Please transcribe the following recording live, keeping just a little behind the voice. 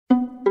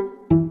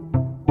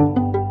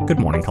Good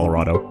morning,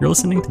 Colorado. You're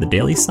listening to the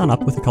Daily Sun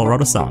Up with the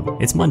Colorado Sun.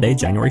 It's Monday,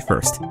 January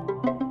 1st.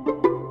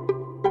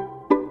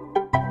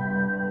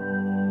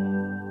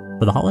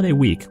 For the holiday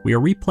week, we are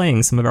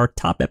replaying some of our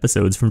top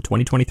episodes from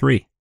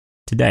 2023.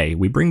 Today,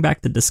 we bring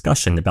back the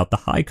discussion about the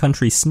high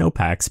country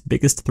snowpack's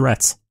biggest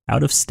threats,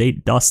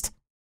 out-of-state dust.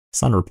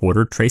 Sun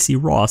reporter Tracy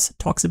Ross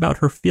talks about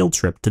her field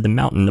trip to the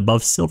mountain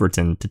above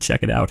Silverton to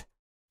check it out.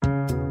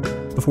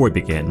 Before we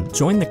begin,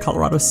 join the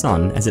Colorado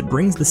Sun as it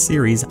brings the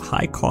series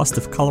High Cost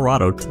of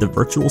Colorado to the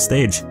virtual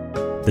stage.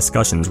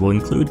 Discussions will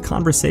include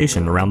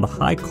conversation around the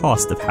high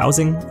cost of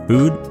housing,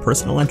 food,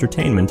 personal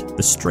entertainment,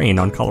 the strain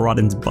on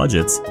Coloradans'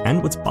 budgets,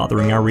 and what's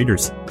bothering our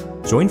readers.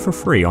 Join for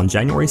free on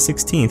January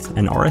 16th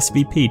and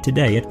RSVP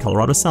today at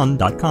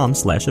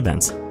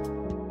coloradosun.com/events.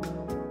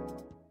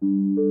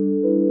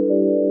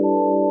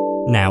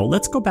 Now,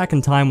 let's go back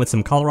in time with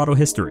some Colorado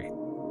history.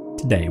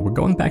 Today, we're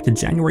going back to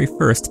January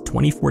 1st,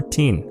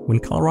 2014, when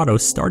Colorado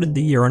started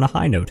the year on a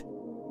high note.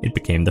 It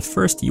became the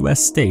first U.S.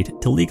 state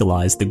to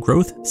legalize the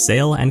growth,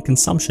 sale, and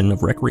consumption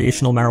of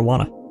recreational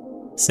marijuana.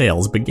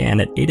 Sales began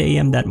at 8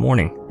 a.m. that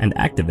morning, and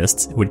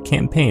activists who had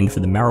campaigned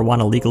for the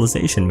marijuana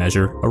legalization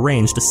measure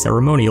arranged a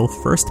ceremonial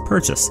first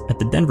purchase at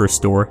the Denver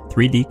store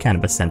 3D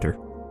Cannabis Center.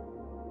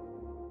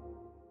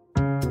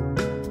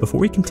 Before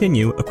we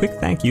continue, a quick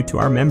thank you to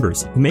our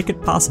members who make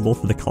it possible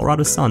for the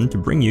Colorado Sun to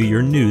bring you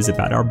your news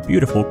about our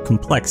beautiful,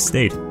 complex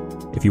state.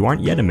 If you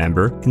aren't yet a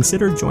member,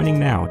 consider joining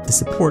now to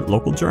support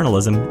local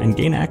journalism and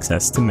gain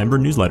access to member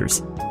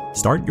newsletters.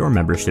 Start your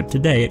membership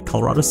today at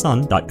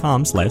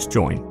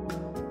coloradosun.com/join.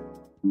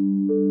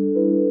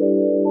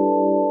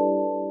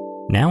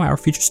 Now our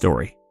feature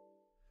story.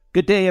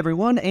 Good day,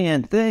 everyone,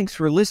 and thanks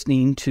for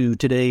listening to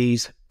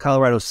today's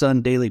Colorado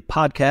Sun Daily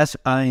Podcast.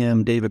 I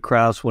am David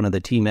Krause, one of the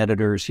team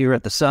editors here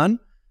at the Sun,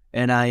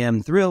 and I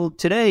am thrilled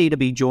today to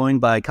be joined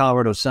by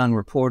Colorado Sun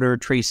reporter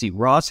Tracy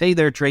Ross. Hey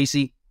there,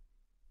 Tracy.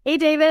 Hey,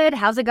 David.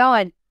 How's it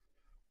going?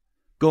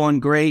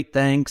 Going great,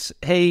 thanks.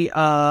 Hey,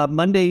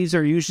 Mondays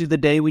are usually the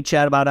day we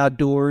chat about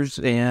outdoors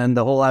and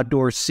the whole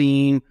outdoor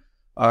scene.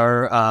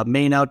 Our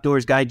main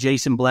outdoors guy,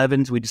 Jason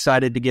Blevins, we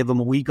decided to give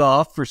him a week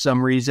off for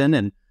some reason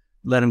and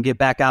let him get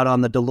back out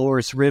on the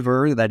Dolores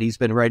River that he's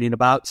been writing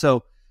about.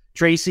 So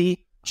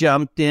Tracy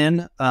jumped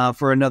in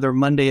for another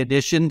Monday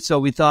edition. So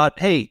we thought,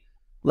 hey,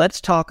 let's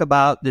talk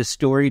about this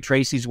story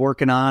Tracy's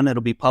working on.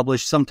 It'll be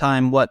published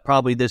sometime,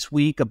 probably this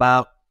week,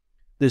 about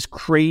this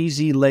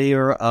crazy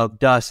layer of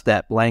dust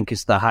that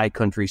blankets the high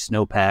country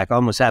snowpack.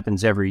 Almost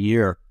happens every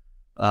year.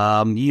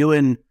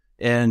 You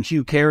and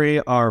Hugh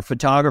Carey, our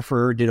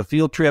photographer, did a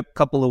field trip a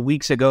couple of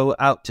weeks ago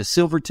out to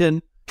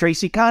Silverton.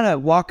 Tracy, kind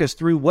of walk us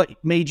through what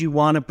made you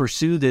want to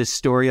pursue this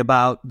story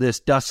about this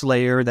dust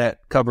layer that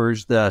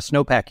covers the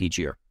snowpack each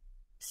year.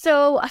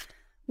 So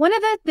one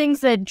of the things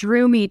that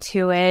drew me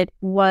to it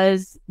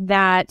was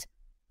that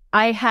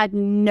I had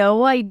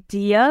no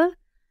idea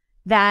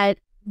that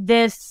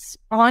this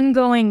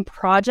ongoing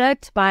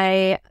project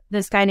by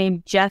this guy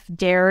named Jeff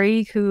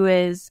Derry, who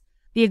is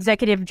the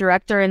executive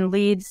director and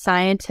lead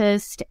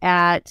scientist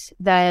at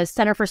the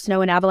Center for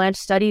Snow and Avalanche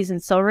Studies in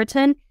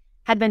Silverton,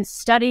 had been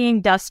studying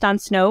dust on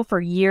snow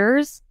for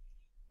years.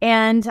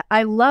 And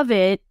I love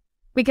it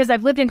because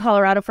I've lived in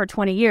Colorado for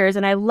 20 years,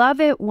 and I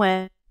love it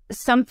when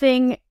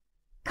something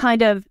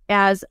kind of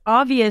as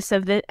obvious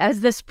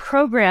as this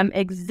program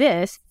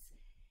exists.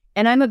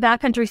 And I'm a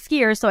backcountry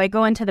skier, so I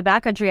go into the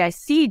backcountry, I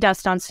see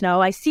dust on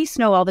snow, I see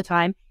snow all the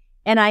time,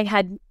 and I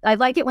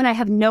like it when I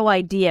have no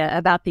idea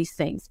about these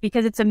things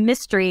because it's a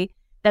mystery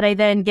that I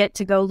then get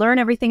to go learn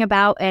everything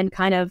about and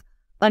kind of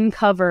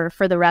uncover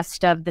for the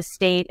rest of the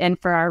state and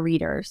for our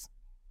readers.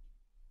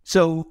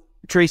 So,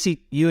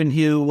 Tracy, you and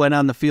Hugh went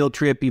on the field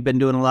trip. You've been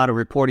doing a lot of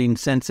reporting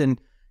since.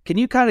 And can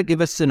you kind of give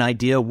us an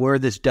idea where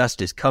this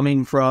dust is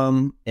coming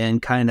from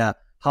and kind of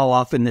how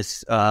often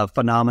this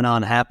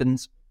phenomenon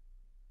happens?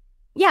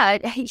 Yeah,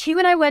 Hugh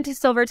and I went to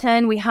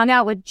Silverton. We hung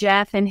out with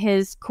Jeff in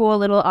his cool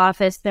little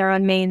office there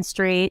on Main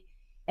Street.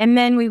 And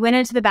then we went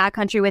into the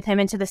backcountry with him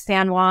into the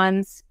San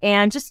Juans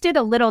and just did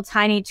a little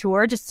tiny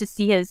tour just to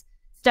see his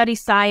study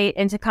site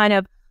and to kind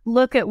of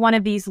look at one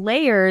of these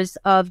layers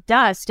of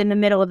dust in the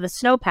middle of the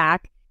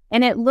snowpack.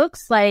 And it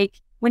looks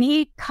like when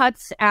he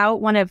cuts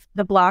out one of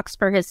the blocks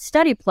for his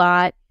study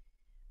plot,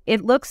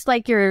 it looks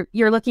like you're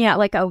looking at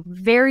like a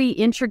very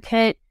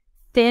intricate,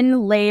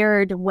 thin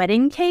layered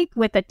wedding cake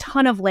with a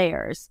ton of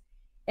layers.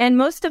 And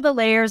most of the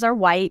layers are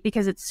white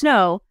because it's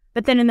snow.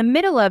 But then in the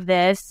middle of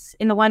this,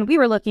 in the one we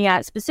were looking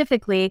at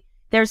specifically,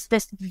 there's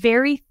this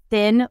very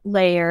thin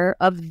layer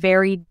of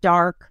very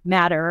dark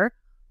matter,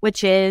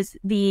 which is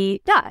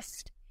the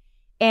dust.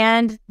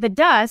 And the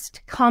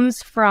dust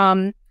comes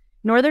from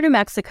northern New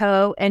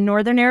Mexico and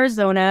northern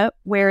Arizona,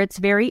 where it's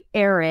very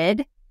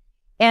arid.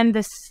 And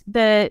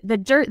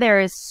the dirt there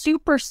is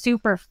super,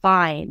 super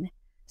fine.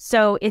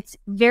 So it's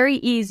very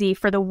easy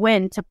for the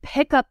wind to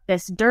pick up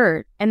this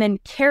dirt and then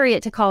carry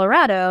it to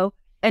Colorado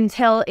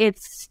until it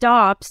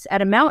stops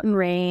at a mountain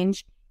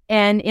range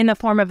and in the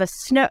form of a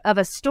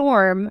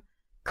storm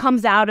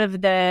comes out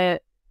of the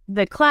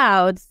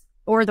clouds,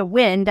 or the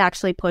wind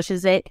actually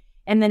pushes it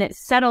and then it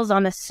settles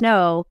on the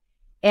snow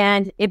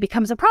and it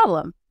becomes a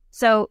problem.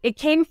 So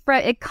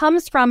it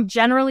comes from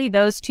generally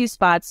those two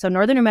spots, so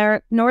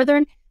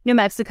northern New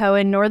Mexico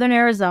and northern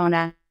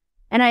Arizona.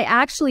 And I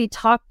actually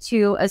talked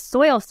to a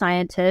soil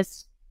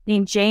scientist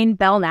named Jane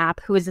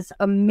Belknap, who is this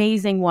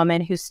amazing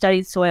woman who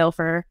studied soil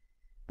for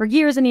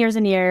years and years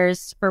and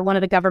years for one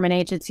of the government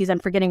agencies. I'm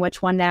forgetting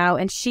which one now.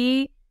 And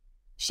she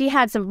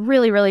had some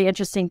really, really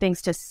interesting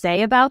things to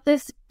say about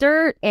this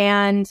dirt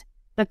and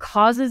the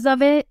causes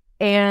of it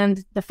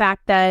and the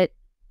fact that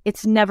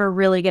it's never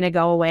really going to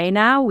go away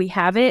now. We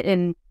have it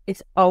and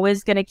it's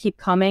always going to keep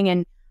coming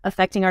and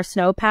affecting our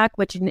snowpack,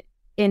 which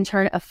in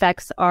turn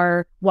affects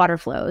our water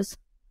flows.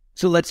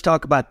 So let's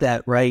talk about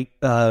that, right?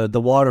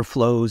 The water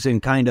flows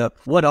and kind of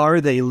what are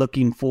they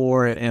looking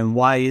for and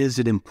why is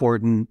it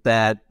important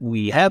that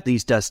we have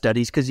these dust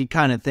studies? Because you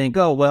kind of think,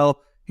 oh,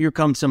 well, here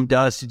comes some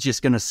dust. It's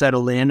just going to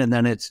settle in. And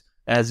then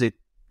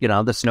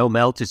the snow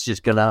melts, it's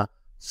just going to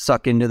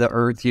suck into the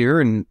earth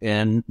here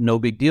and no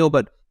big deal.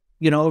 But,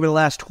 over the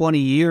last 20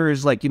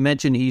 years, like you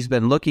mentioned, he's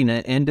been looking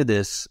into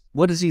this.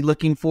 What is he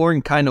looking for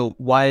and kind of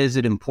why is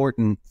it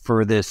important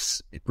for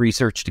this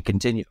research to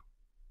continue?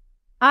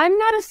 I'm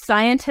not a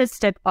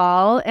scientist at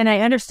all, and I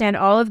understand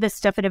all of this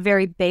stuff at a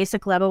very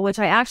basic level, which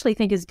I actually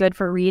think is good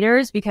for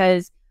readers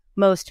because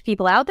most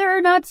people out there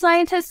are not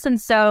scientists. And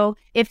so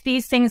if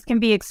these things can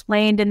be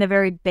explained in the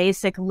very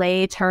basic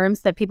lay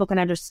terms that people can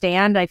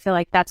understand, I feel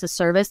like that's a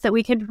service that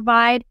we can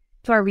provide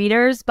to our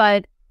readers.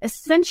 But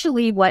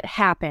essentially what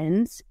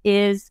happens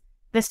is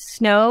the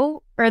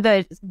snow or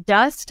the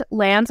dust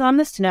lands on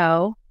the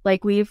snow,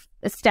 like we've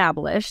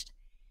established.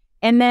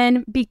 And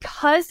then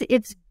because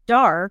it's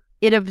dark,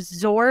 it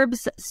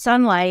absorbs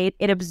sunlight,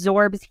 it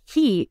absorbs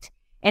heat,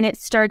 and it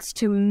starts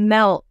to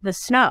melt the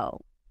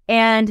snow.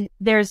 And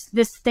there's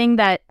this thing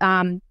that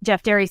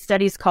Jeff Derry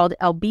studies called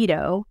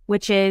albedo,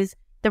 which is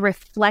the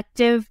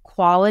reflective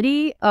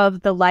quality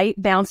of the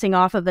light bouncing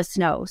off of the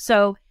snow.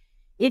 So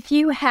if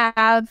you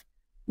have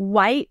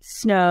white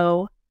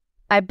snow,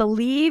 I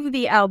believe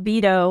the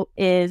albedo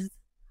is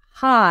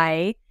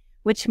high,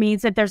 which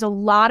means that there's a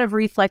lot of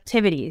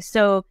reflectivity.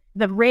 So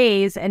the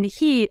rays and the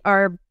heat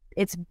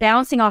it's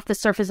bouncing off the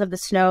surface of the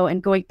snow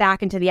and going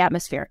back into the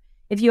atmosphere.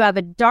 If you have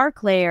a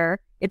dark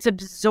layer, it's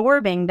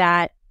absorbing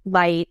that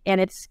light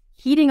and it's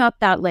heating up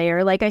that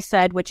layer, like I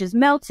said, which is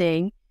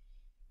melting.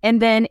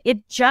 And then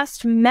it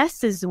just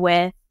messes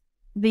with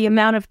the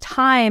amount of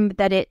time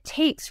that it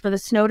takes for the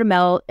snow to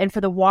melt and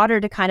for the water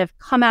to kind of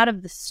come out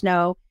of the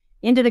snow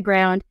into the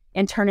ground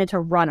and turn into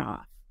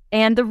runoff.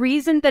 And the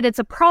reason that it's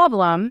a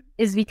problem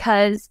is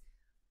because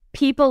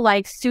people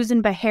like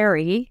Susan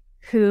Beharry,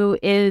 who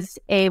is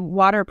a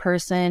water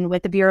person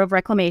with the Bureau of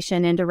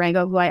Reclamation in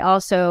Durango, who I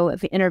also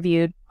have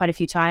interviewed quite a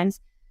few times.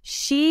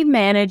 She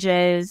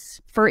manages,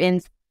 for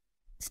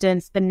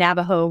instance, the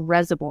Navajo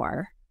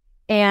Reservoir.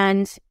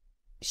 And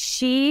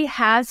she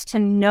has to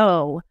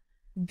know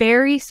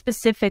very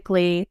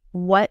specifically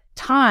what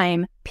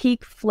time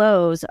peak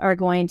flows are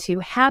going to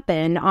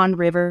happen on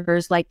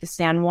rivers like the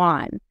San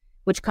Juan,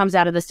 which comes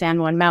out of the San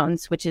Juan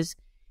Mountains, which is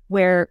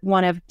where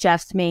one of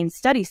Jeff's main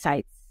study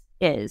sites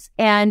is.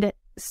 And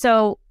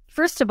so,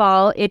 first of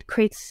all, it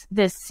creates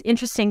this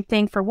interesting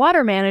thing for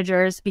water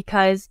managers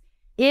because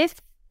if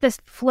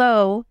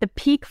the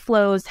peak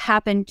flows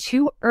happen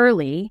too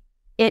early,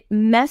 it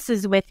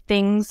messes with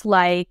things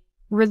like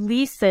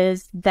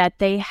releases that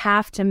they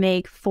have to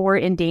make for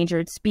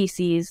endangered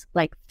species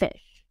like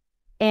fish.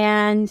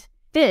 And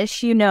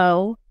fish,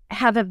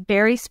 have a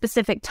very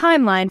specific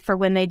timeline for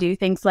when they do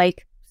things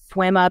like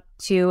swim up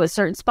to a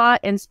certain spot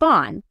and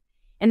spawn.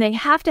 And they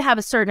have to have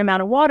a certain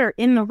amount of water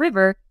in the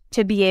river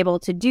to be able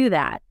to do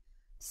that.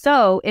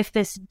 So if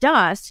this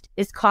dust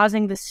is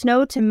causing the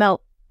snow to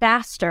melt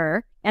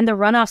faster and the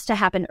runoffs to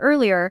happen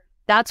earlier,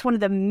 that's one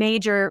of the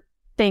major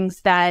things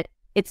that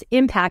it's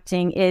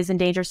impacting is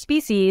endangered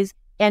species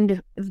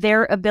and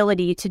their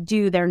ability to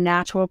do their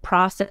natural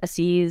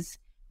processes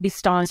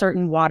based on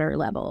certain water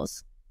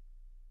levels.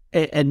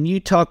 And you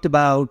talked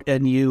about,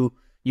 and you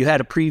had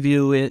a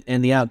preview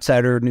in the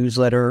Outsider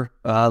newsletter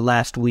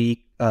last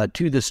week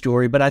to the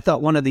story, but I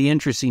thought one of the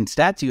interesting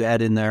stats you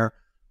had in there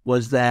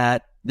was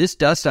that this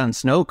dust on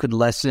snow could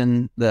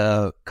lessen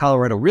the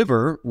Colorado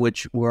River,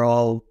 which we're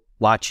all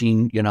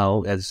watching,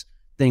 as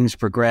things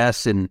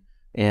progress.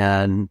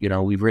 And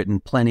we've written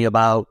plenty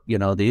about,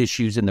 the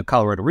issues in the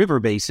Colorado River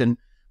basin,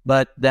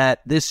 but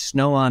that this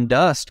snow on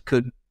dust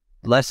could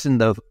lessen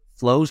the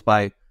flows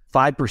by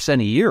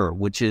 5% a year,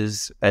 which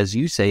is, as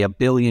you say, 1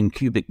 billion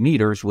cubic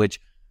meters, which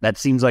that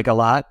seems like a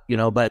lot,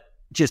 but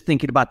just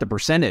thinking about the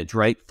percentage,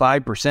 right?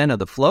 5% of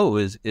the flow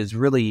is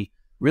really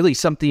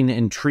something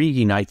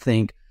intriguing, I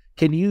think.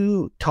 Can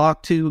you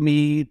talk to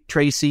me,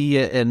 Tracy,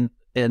 and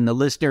the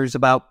listeners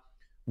about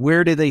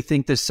where do they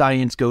think the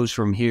science goes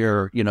from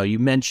here? You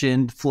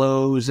mentioned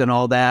flows and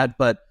all that,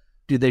 but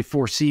do they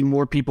foresee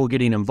more people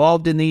getting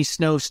involved in these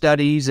snow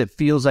studies? It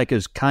feels like it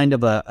was kind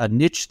of a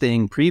niche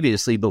thing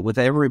previously, but with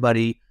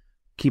everybody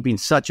keeping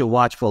such a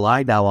watchful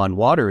eye now on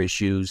water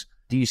issues,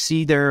 do you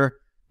see there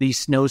these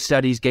snow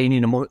studies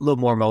gaining a little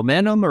more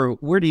momentum, or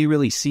where do you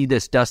really see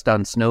this dust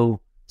on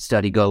snow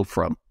study go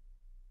from?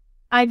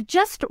 I've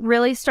just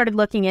really started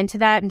looking into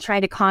that and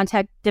trying to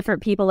contact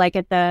different people like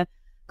at the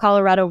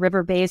Colorado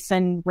River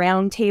Basin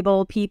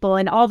Roundtable people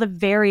and all the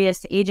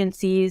various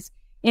agencies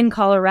in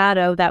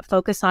Colorado that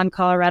focus on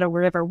Colorado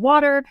River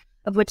water,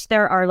 of which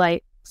there are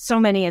like so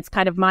many, it's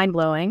kind of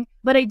mind-blowing.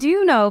 But I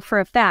do know for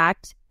a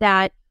fact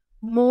that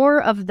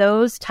more of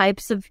those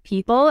types of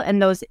people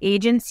and those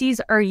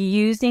agencies are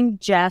using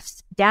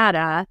Jeff's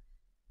data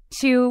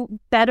to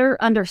better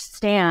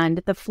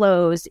understand the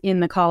flows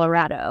in the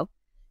Colorado.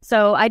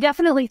 So I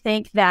definitely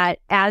think that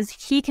as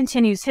he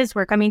continues his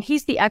work, I mean,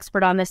 he's the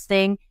expert on this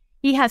thing.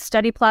 He has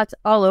study plots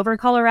all over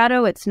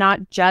Colorado. It's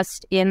not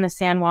just in the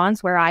San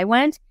Juans where I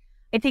went.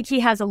 I think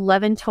he has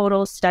 11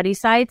 total study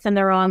sites, and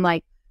they're on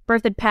like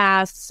Berthoud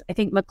Pass, I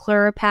think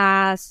McClure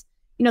Pass.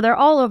 They're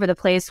all over the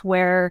place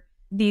where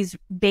these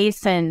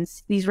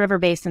basins, these river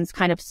basins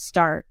kind of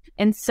start.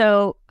 And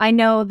so I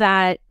know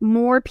that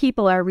more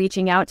people are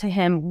reaching out to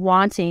him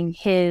wanting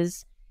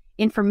his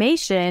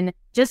information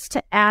just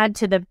to add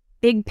to the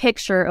big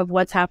picture of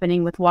what's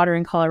happening with water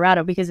in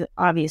Colorado, because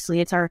obviously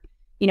it's our,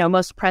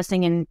 most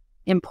pressing and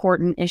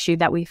important issue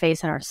that we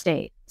face in our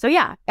state. So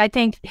yeah, I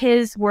think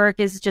his work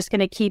is just going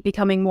to keep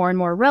becoming more and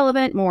more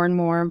relevant, more and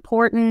more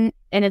important.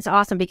 And it's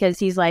awesome because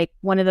he's like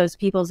one of those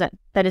people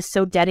that is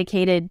so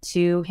dedicated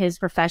to his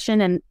profession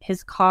and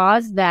his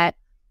cause that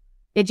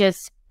it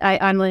just,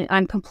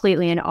 I'm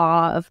completely in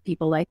awe of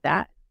people like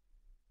that.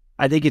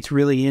 I think it's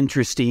really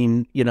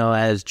interesting,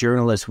 as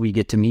journalists, we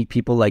get to meet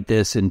people like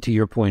this. And to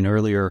your point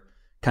earlier,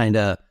 kind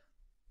of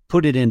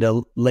put it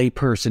into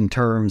layperson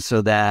terms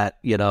so that,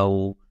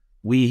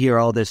 we hear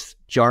all this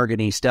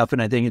jargony stuff.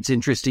 And I think it's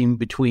interesting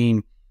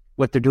between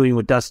what they're doing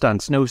with dust on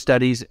snow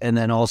studies. And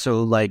then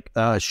also like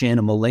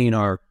Shannon Mullane,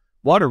 our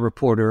water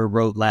reporter,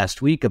 wrote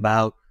last week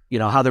about,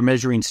 how they're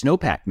measuring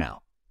snowpack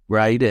now,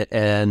 right?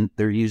 And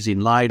they're using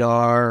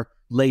LIDAR,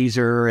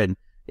 laser, and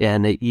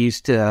it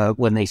used to,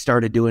 when they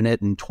started doing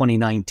it in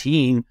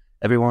 2019,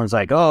 everyone was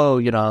like,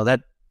 oh,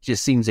 that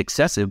just seems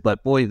excessive.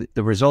 But boy,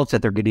 the results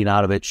that they're getting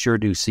out of it sure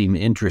do seem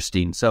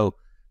interesting. So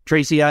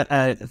Tracy,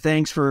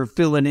 thanks for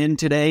filling in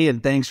today,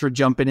 and thanks for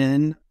jumping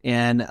in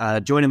and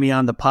joining me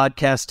on the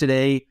podcast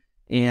today.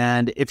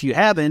 And if you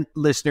haven't,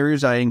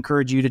 listeners, I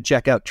encourage you to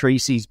check out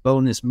Tracy's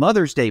bonus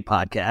Mother's Day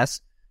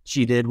podcast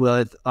she did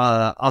with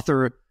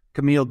author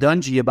Camille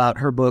Dungy about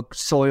her book,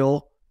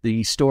 Soil,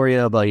 the story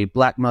of a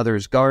Black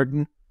mother's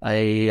garden,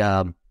 a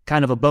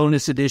kind of a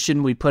bonus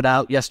edition we put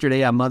out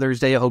yesterday on Mother's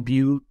Day. I hope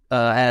you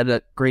had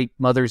a great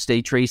Mother's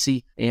Day,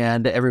 Tracy,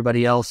 and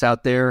everybody else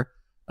out there.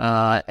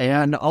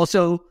 And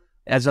also,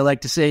 as I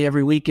like to say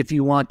every week, if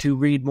you want to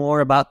read more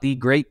about the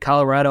great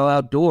Colorado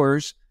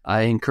outdoors,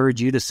 I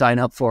encourage you to sign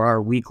up for our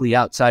weekly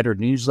Outsider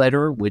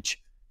newsletter, which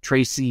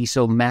Tracy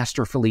so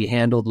masterfully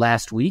handled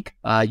last week.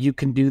 You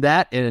can do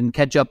that and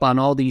catch up on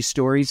all these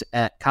stories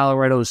at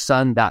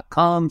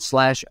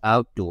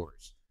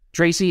coloradosun.com/outdoors.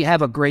 Tracy,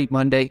 have a great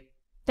Monday.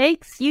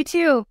 Thanks. You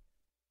too.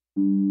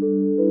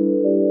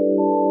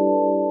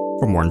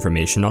 For more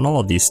information on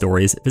all of these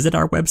stories, visit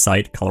our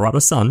website,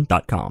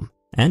 coloradosun.com.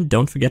 And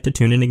don't forget to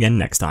tune in again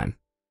next time.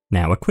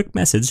 Now, a quick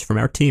message from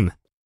our team.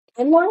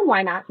 I'm Lauren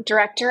Wynot,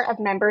 Director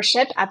of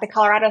Membership at the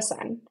Colorado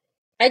Sun.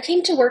 I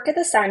came to work at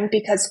the Sun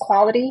because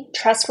quality,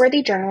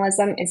 trustworthy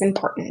journalism is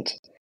important.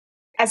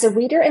 As a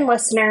reader and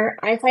listener,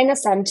 I find the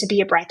Sun to be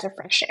a breath of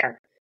fresh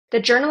air. The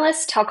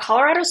journalists tell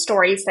Colorado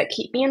stories that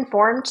keep me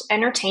informed,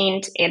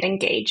 entertained, and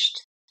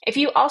engaged. If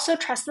you also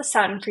trust the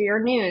Sun for your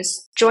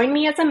news, join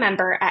me as a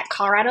member at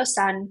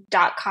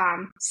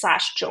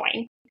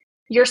coloradosun.com/join.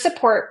 Your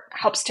support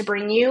helps to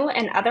bring you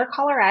and other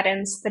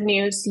Coloradans the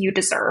news you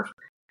deserve.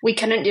 We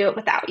couldn't do it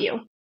without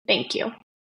you. Thank you.